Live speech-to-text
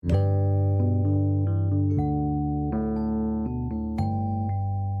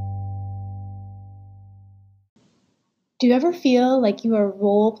Do you ever feel like you are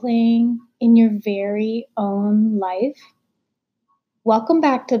role playing in your very own life? Welcome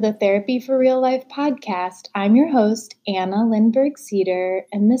back to the Therapy for Real Life podcast. I'm your host, Anna Lindberg Cedar,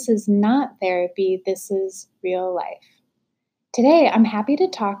 and this is not therapy, this is real life. Today, I'm happy to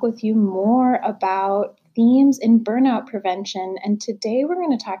talk with you more about themes in burnout prevention, and today we're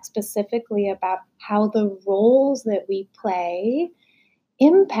going to talk specifically about how the roles that we play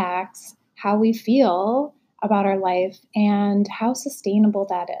impacts how we feel about our life and how sustainable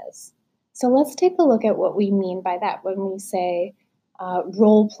that is. So let's take a look at what we mean by that when we say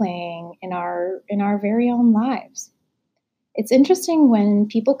role playing in our very own lives. It's interesting when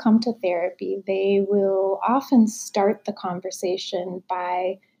people come to therapy, they will often start the conversation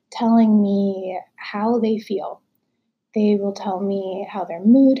by telling me how they feel. They will tell me how their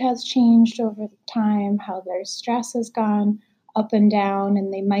mood has changed over time, how their stress has gone up and down,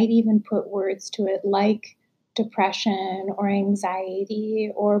 and they might even put words to it like depression or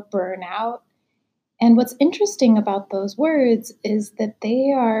anxiety or burnout. And what's interesting about those words is that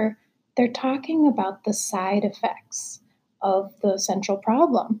they're talking about the side effects of the central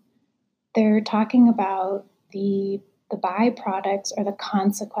problem. They're talking about the byproducts or the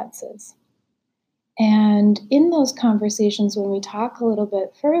consequences. And in those conversations, when we talk a little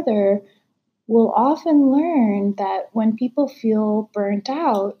bit further, we'll often learn that when people feel burnt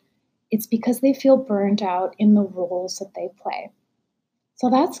out, it's because they feel burnt out in the roles that they play. So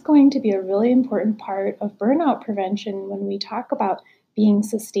that's going to be a really important part of burnout prevention when we talk about being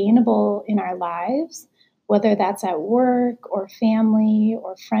sustainable in our lives, whether that's at work or family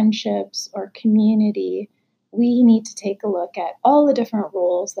or friendships or community. We need to take a look at all the different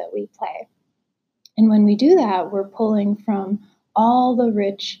roles that we play. And when we do that, we're pulling from all the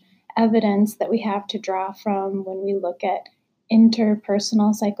rich evidence that we have to draw from when we look at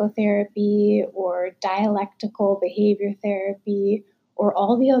interpersonal psychotherapy or dialectical behavior therapy or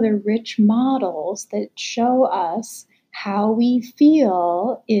all the other rich models that show us how we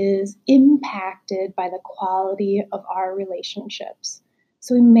feel is impacted by the quality of our relationships.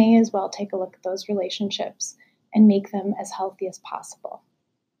 So we may as well take a look at those relationships and make them as healthy as possible.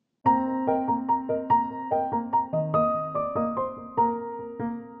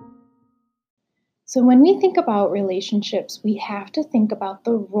 So, when we think about relationships, we have to think about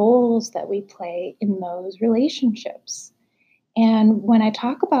the roles that we play in those relationships. And when I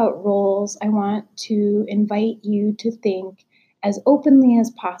talk about roles, I want to invite you to think as openly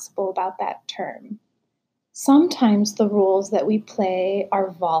as possible about that term. Sometimes the roles that we play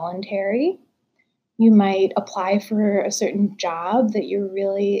are voluntary. You might apply for a certain job that you're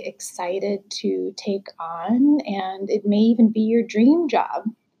really excited to take on, and it may even be your dream job.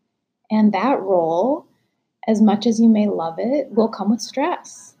 And that role, as much as you may love it, will come with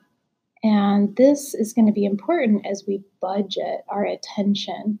stress. And this is going to be important as we budget our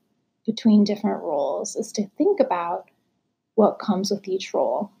attention between different roles, is to think about what comes with each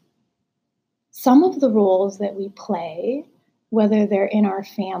role. Some of the roles that we play, whether they're in our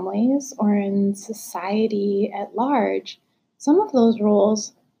families or in society at large, some of those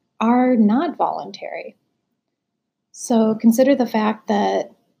roles are not voluntary. So consider the fact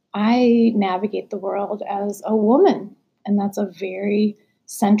that I navigate the world as a woman, and that's a very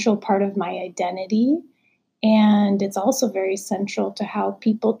central part of my identity. And it's also very central to how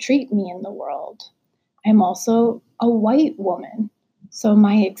people treat me in the world. I'm also a white woman, so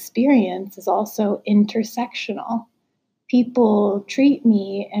my experience is also intersectional. People treat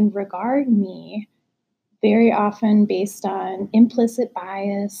me and regard me very often based on implicit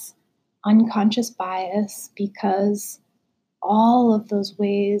bias, unconscious bias, because all of those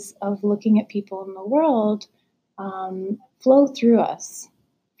ways of looking at people in the world flow through us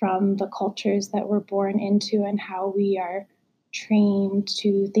from the cultures that we're born into and how we are trained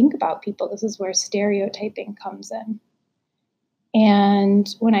to think about people. This is where stereotyping comes in. And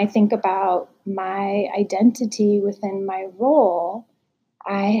when I think about my identity within my role,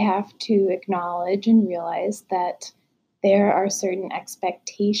 I have to acknowledge and realize that there are certain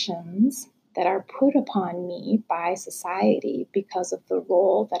expectations that are put upon me by society because of the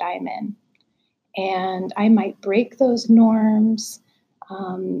role that I'm in. And I might break those norms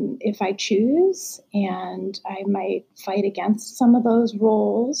if I choose, and I might fight against some of those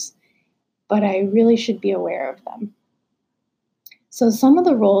roles, but I really should be aware of them. So some of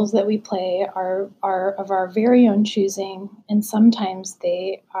the roles that we play are of our very own choosing, and sometimes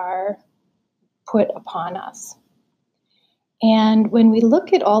they are put upon us. And when we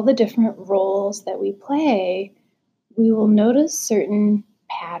look at all the different roles that we play, we will notice certain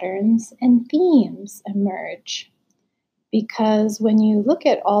patterns and themes emerge. Because when you look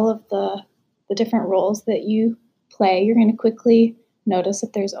at all of the different roles that you play, you're going to quickly notice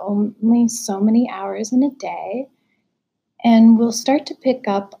that there's only so many hours in a day. And we'll start to pick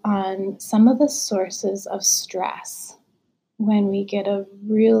up on some of the sources of stress when we get a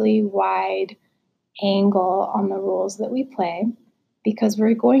really wide angle on the roles that we play, because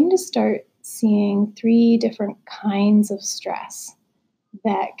we're going to start seeing three different kinds of stress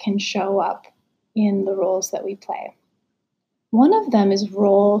that can show up in the roles that we play. One of them is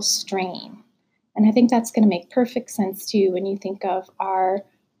role strain. And I think that's going to make perfect sense to you when you think of our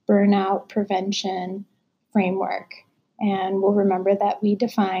burnout prevention framework. And we'll remember that we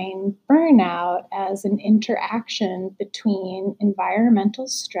define burnout as an interaction between environmental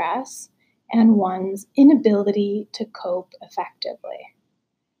stress and one's inability to cope effectively.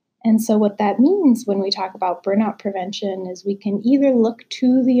 And so, what that means when we talk about burnout prevention is we can either look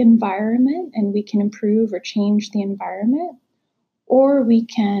to the environment and we can improve or change the environment, or we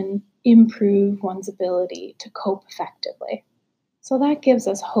can improve one's ability to cope effectively. So, that gives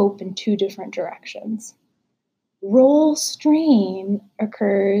us hope in two different directions. Role strain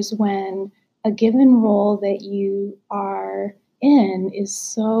occurs when a given role that you are in is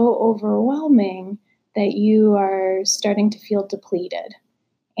so overwhelming that you are starting to feel depleted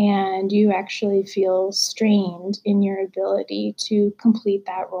and you actually feel strained in your ability to complete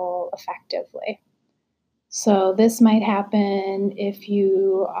that role effectively. So, this might happen if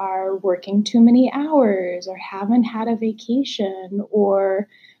you are working too many hours or haven't had a vacation or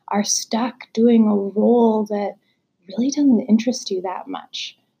are stuck doing a role that really doesn't interest you that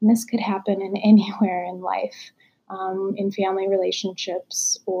much. And this could happen in anywhere in life, in family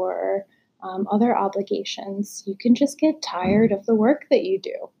relationships or other obligations. You can just get tired of the work that you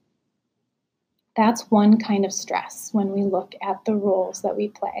do. That's one kind of stress when we look at the roles that we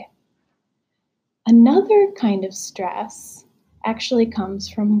play. Another kind of stress actually comes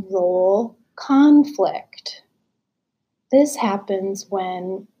from role conflict. This happens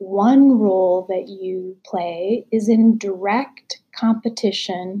when one role that you play is in direct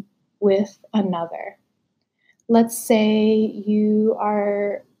competition with another. Let's say you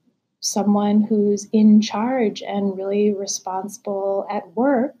are someone who's in charge and really responsible at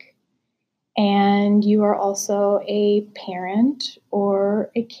work, and you are also a parent or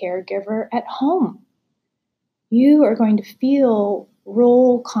a caregiver at home. You are going to feel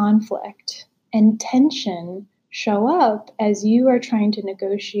role conflict and tension show up as you are trying to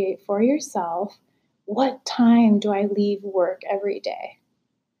negotiate for yourself, what time do I leave work every day?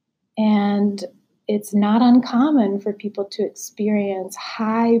 And it's not uncommon for people to experience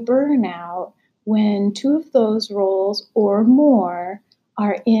high burnout when two of those roles or more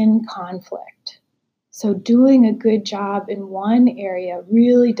are in conflict. So, doing a good job in one area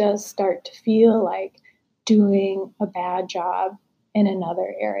really does start to feel like doing a bad job in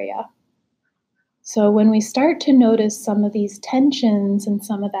another area. So, when we start to notice some of these tensions and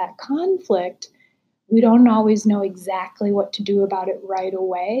some of that conflict, we don't always know exactly what to do about it right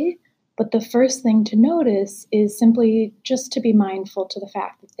away. But the first thing to notice is simply just to be mindful to the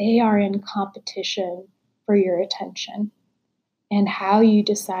fact that they are in competition for your attention. And how you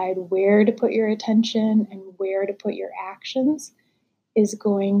decide where to put your attention and where to put your actions is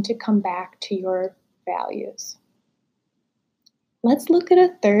going to come back to your values. Let's look at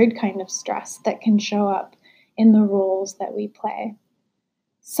a third kind of stress that can show up in the roles that we play.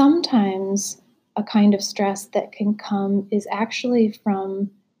 Sometimes a kind of stress that can come is actually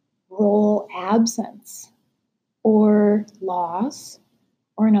from role absence or loss,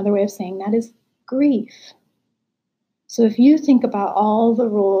 or another way of saying that is grief. So if you think about all the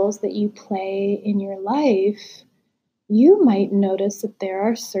roles that you play in your life, you might notice that there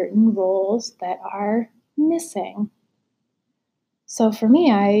are certain roles that are missing. So for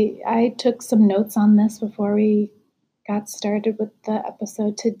me, I took some notes on this before we got started with the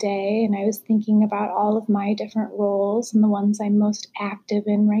episode today, and I was thinking about all of my different roles and the ones I'm most active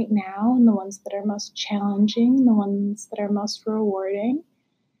in right now, and the ones that are most challenging, and the ones that are most rewarding.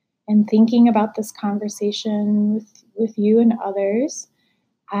 And thinking about this conversation with you and others,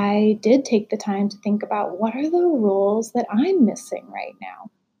 I did take the time to think about what are the roles that I'm missing right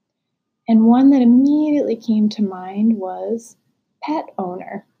now. And one that immediately came to mind was pet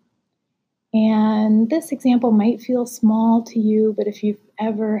owner. And this example might feel small to you, but if you've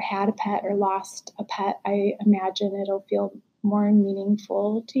ever had a pet or lost a pet, I imagine it'll feel more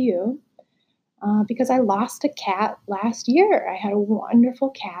meaningful to you. Because I lost a cat last year. I had a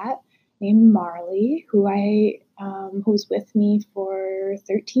wonderful cat named Marley, who was with me for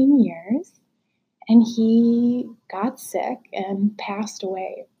 13 years, and he got sick and passed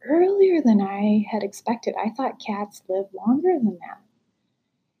away earlier than I had expected. I thought cats live longer than that.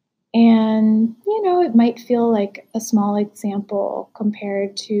 And, it might feel like a small example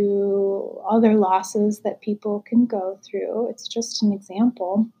compared to other losses that people can go through. It's just an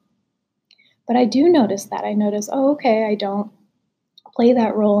example. But I do notice that. I notice, oh, okay, I don't play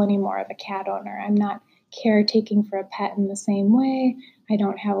that role anymore of a cat owner. I'm not caretaking for a pet in the same way. I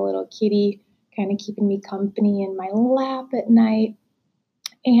don't have a little kitty kind of keeping me company in my lap at night.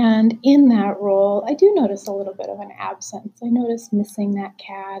 And in that role, I do notice a little bit of an absence. I notice missing that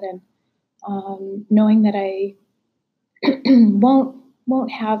cat and knowing that I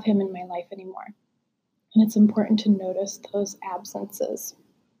won't have him in my life anymore. And it's important to notice those absences.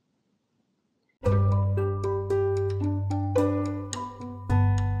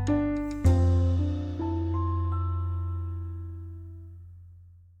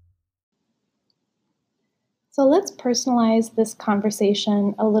 So let's personalize this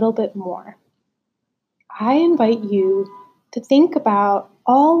conversation a little bit more. I invite you to think about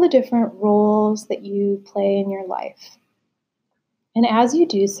all the different roles that you play in your life. And as you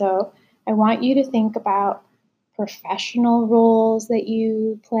do so, I want you to think about professional roles that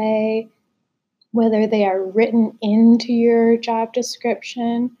you play, whether they are written into your job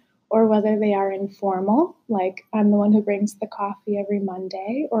description or whether they are informal, like I'm the one who brings the coffee every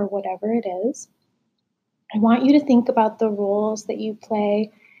Monday or whatever it is. I want you to think about the roles that you play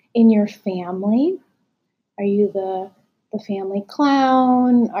in your family. Are you the family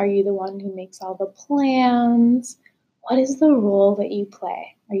clown? Are you the one who makes all the plans? What is the role that you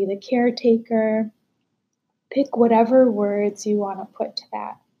play? Are you the caretaker? Pick whatever words you want to put to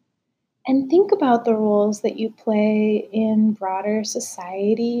that. And think about the roles that you play in broader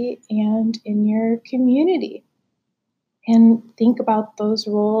society and in your community. And think about those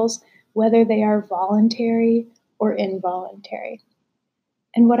roles, whether they are voluntary or involuntary.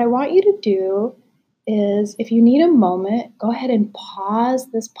 And what I want you to do is, if you need a moment, go ahead and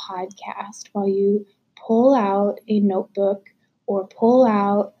pause this podcast while you pull out a notebook or pull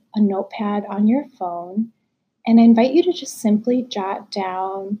out a notepad on your phone. And I invite you to just simply jot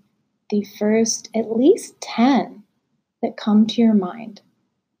down the first at least 10 that come to your mind.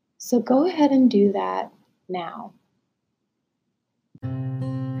 So go ahead and do that now.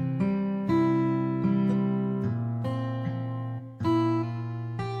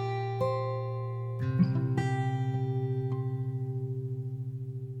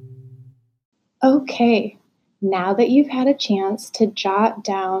 Okay, now that you've had a chance to jot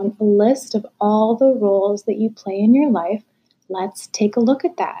down a list of all the roles that you play in your life, let's take a look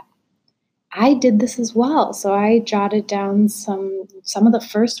at that. I did this as well. So I jotted down some of the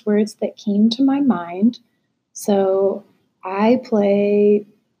first words that came to my mind. So I play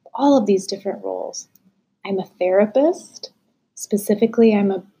all of these different roles. I'm a therapist. Specifically,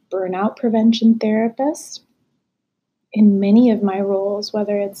 I'm a burnout prevention therapist. In many of my roles,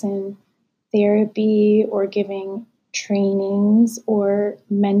 whether it's in therapy or giving trainings or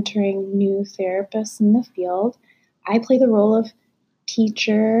mentoring new therapists in the field, I play the role of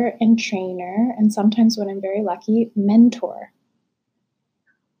teacher and trainer, and sometimes, when I'm very lucky, mentor.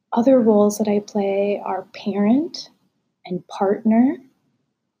 Other roles that I play are parent and partner,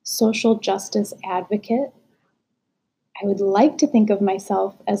 social justice advocate. I would like to think of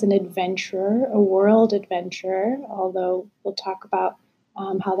myself as an adventurer, a world adventurer, although we'll talk about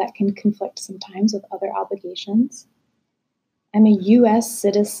how that can conflict sometimes with other obligations. I'm a US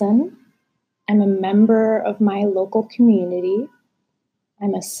citizen. I'm a member of my local community.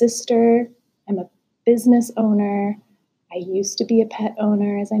 I'm a sister. I'm a business owner. I used to be a pet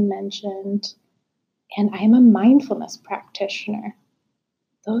owner, as I mentioned. And I'm a mindfulness practitioner.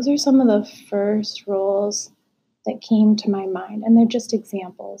 Those are some of the first roles that came to my mind, and they're just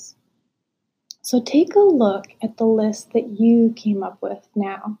examples. So take a look at the list that you came up with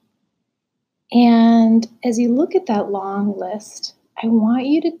now. And as you look at that long list, I want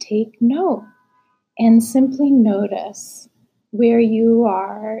you to take note and simply notice where you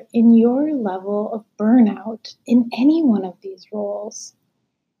are in your level of burnout in any one of these roles.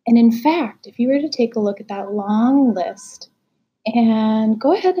 And in fact, if you were to take a look at that long list and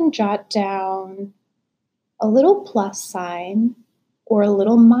go ahead and jot down a little plus sign or a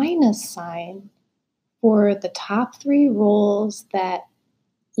little minus sign for the top 3 roles that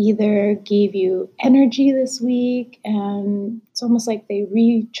either gave you energy this week and it's almost like they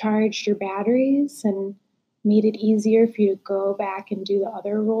recharged your batteries and made it easier for you to go back and do the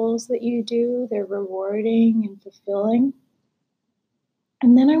other roles that you do. They're rewarding and fulfilling.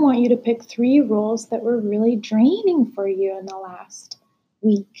 And then I want you to pick 3 roles that were really draining for you in the last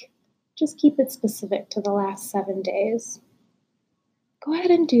week. Just keep it specific to the last 7 days. go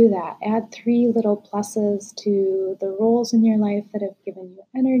ahead and do that. Add 3 little pluses to the roles in your life that have given you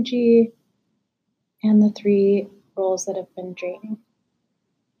energy and the 3 roles that have been draining.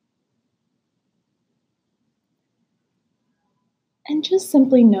 And just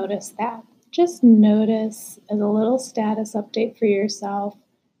simply notice that. Just notice as a little status update for yourself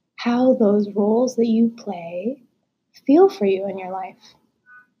how those roles that you play feel for you in your life.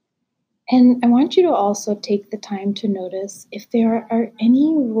 And I want you to also take the time to notice if there are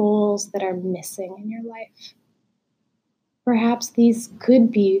any roles that are missing in your life. Perhaps these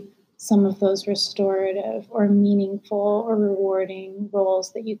could be some of those restorative or meaningful or rewarding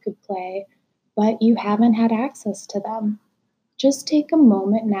roles that you could play, but you haven't had access to them. Just take a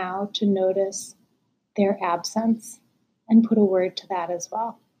moment now to notice their absence and put a word to that as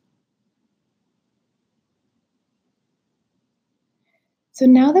well. So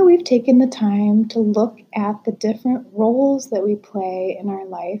now that we've taken the time to look at the different roles that we play in our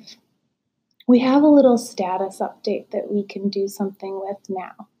life, we have a little status update that we can do something with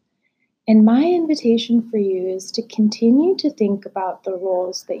now. And my invitation for you is to continue to think about the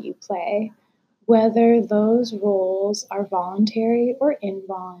roles that you play, whether those roles are voluntary or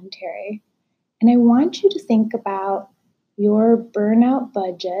involuntary. And I want you to think about your burnout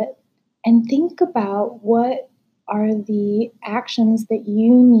budget and think about what are the actions that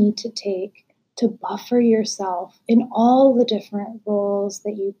you need to take to buffer yourself in all the different roles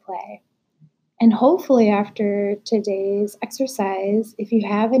that you play. And hopefully, after today's exercise, if you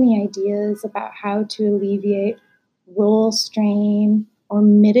have any ideas about how to alleviate role strain or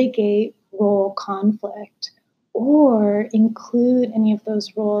mitigate role conflict, or include any of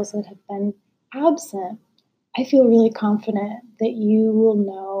those roles that have been absent, I feel really confident that you will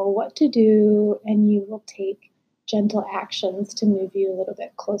know what to do and you will take gentle actions to move you a little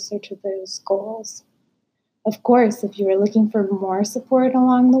bit closer to those goals. Of course, if you are looking for more support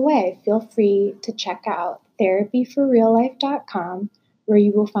along the way, feel free to check out therapyforreallife.com, where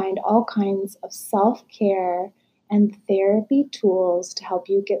you will find all kinds of self-care and therapy tools to help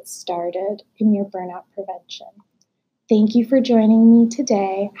you get started in your burnout prevention. Thank you for joining me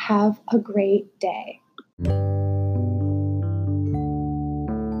today. Have a great day.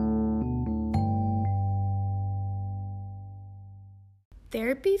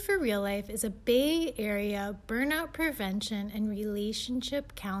 Therapy for Real Life is a Bay Area burnout prevention and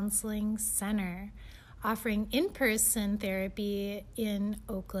relationship counseling center, offering in-person therapy in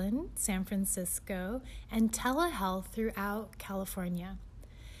Oakland, San Francisco, and telehealth throughout California.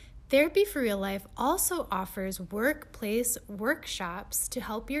 Therapy for Real Life also offers workplace workshops to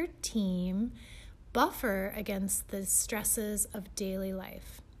help your team buffer against the stresses of daily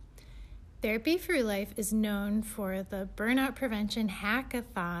life. Therapy for Real Life is known for the Burnout Prevention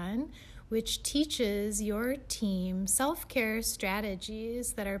Hackathon, which teaches your team self-care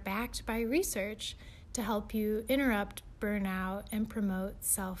strategies that are backed by research to help you interrupt burnout and promote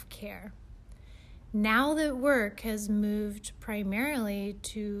self-care. Now that work has moved primarily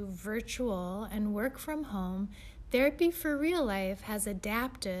to virtual and work from home, Therapy for Real Life has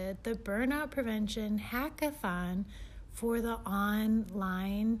adapted the Burnout Prevention Hackathon for the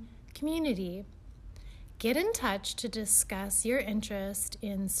online community. Get in touch to discuss your interest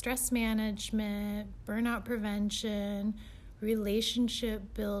in stress management, burnout prevention,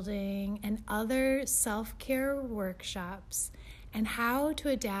 relationship building, and other self-care workshops, and how to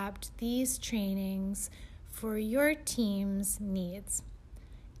adapt these trainings for your team's needs.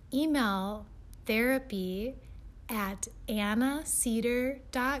 Email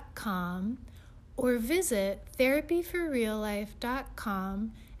therapy@annacedar.com or visit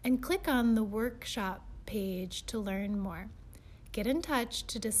therapyforreallife.com and click on the workshop page to learn more. Get in touch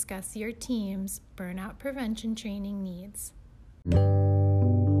to discuss your team's burnout prevention training needs.